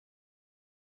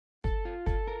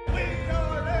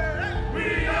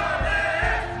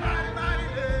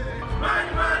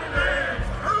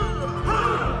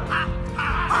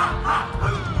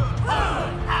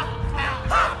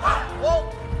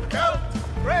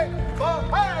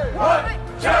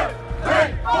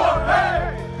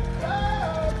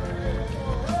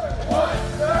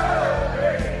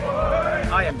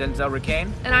Denzel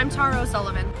Ricane. And I'm Tara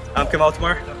OSullivan. I'm Kamal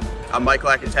Tamar. I'm Mike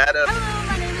Lacatata. Hello,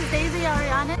 my name is Daisy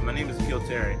Ariana. My name is Akil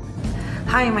Terry.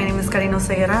 Hi, my name is Karina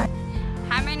Ceguera.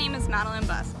 Hi, my name is Madeline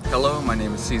Bus. Hello, my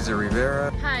name is Cesar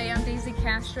Rivera. Hi, I'm Daisy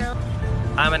Castro.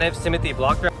 Hi, my name is Timothy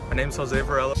Blocker. My name is Jose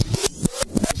Varela.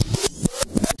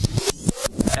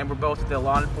 And we're both the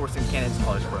Law Enforcement Candidates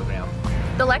College program.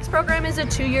 The LECS program is a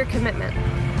 2-year commitment.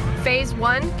 Phase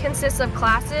 1 consists of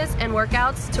classes and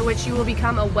workouts to which you will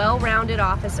become a well-rounded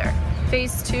officer.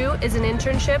 Phase 2 is an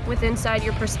internship with inside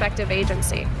your prospective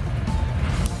agency.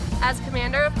 As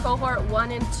commander of cohort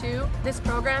 1 and 2, this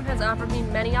program has offered me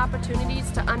many opportunities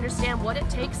to understand what it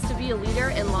takes to be a leader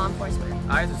in law enforcement.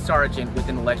 I, as a sergeant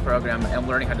within the LECS program, am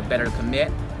learning how to better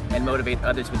commit and motivate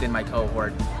others within my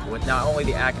cohort with not only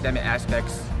the academic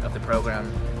aspects of the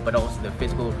program, but also the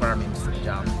physical requirements for the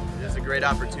job. It's a great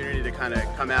opportunity to kind of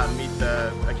come out and meet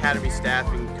the academy staff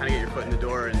and kind of get your foot in the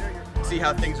door and see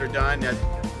how things are done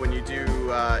when you do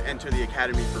enter the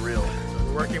academy for real. So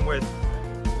we're working with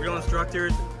real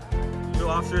instructors, real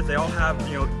officers. They all have,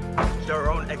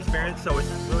 their own experience, so it's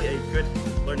really a good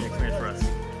learning experience for us.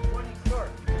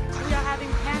 We are having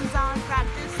hands-on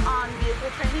practice on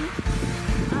vehicle training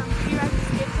here at the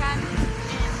skip tent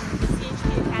in the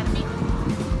CHP Academy,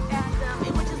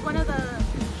 and which is one of the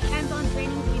hands-on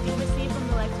trainings we do receive from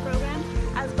the LECS program,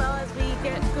 as well as we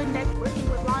get good networking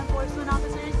with law enforcement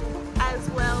officers, as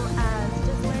well as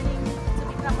just learning to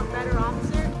become a better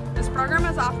officer. This program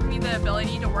has offered me the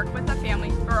ability to work with a family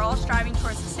who are all striving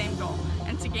towards the same goal,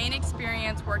 and to gain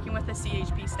experience working with the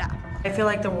CHP staff. I feel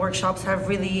like the workshops have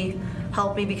really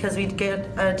helped me because we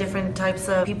get different types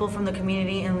of people from the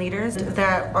community and leaders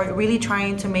that are really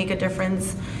trying to make a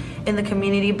difference in the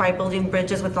community by building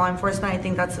bridges with law enforcement. I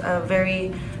think that's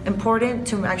very important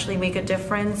to actually make a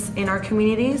difference in our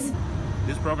communities.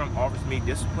 This program offers me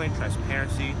discipline,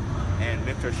 transparency, and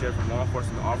mentorship from law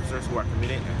enforcement officers who are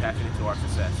committed and passionate to our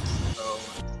success. So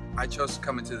I chose to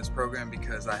come into this program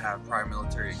because I have prior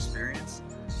military experience.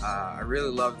 I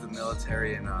really love the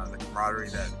military and the camaraderie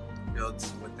that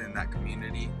builds within that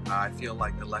community. I feel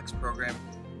like the LECS program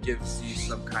gives you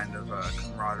some kind of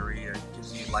camaraderie. It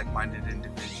gives you like-minded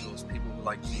individuals, people who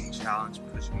like being challenged,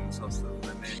 pushing themselves to the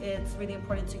limit. It's really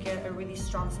important to get a really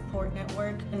strong support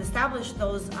network and establish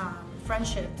those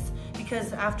friendships,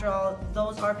 because after all,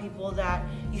 those are people that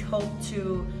you hope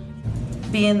to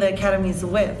be in the academies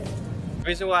with. The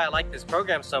reason why I like this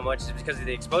program so much is because of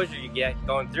the exposure you get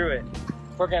going through it.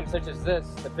 Programs such as this,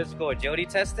 the physical agility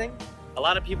testing, a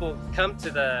lot of people come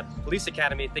to the police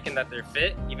academy thinking that they're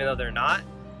fit, even though they're not.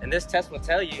 And this test will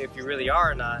tell you if you really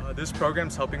are or not. This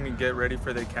program's helping me get ready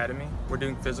for the academy. We're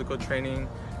doing physical training,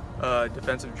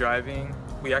 defensive driving.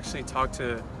 We actually talk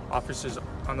to officers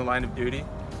on the line of duty,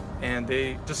 and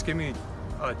they just give me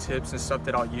tips and stuff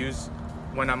that I'll use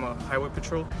when I'm a highway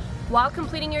patrol. While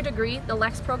completing your degree, the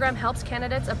LECS program helps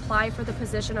candidates apply for the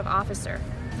position of officer.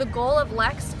 The goal of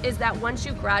LECS is that once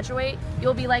you graduate,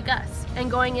 you'll be like us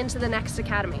and going into the next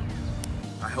academy.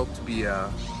 I hope to be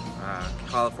a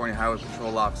California Highway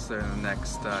Patrol officer in the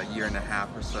next year and a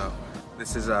half or so.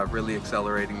 This is really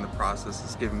accelerating the process.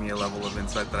 It's giving me a level of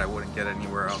insight that I wouldn't get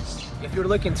anywhere else. If you're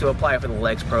looking to apply for the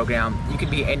LECS program, you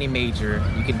could be any major.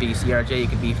 You could be CRJ, you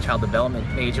could be child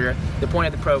development major. The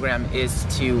point of the program is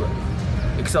to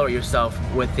accelerate yourself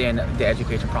within the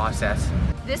education process.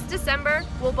 This December,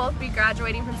 we'll both be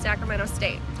graduating from Sacramento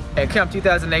State. And come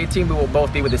 2018, we will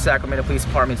both be with the Sacramento Police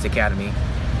Department's Academy.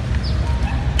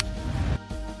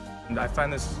 And I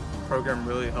find this program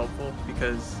really helpful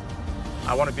because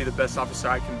I want to be the best officer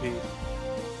I can be.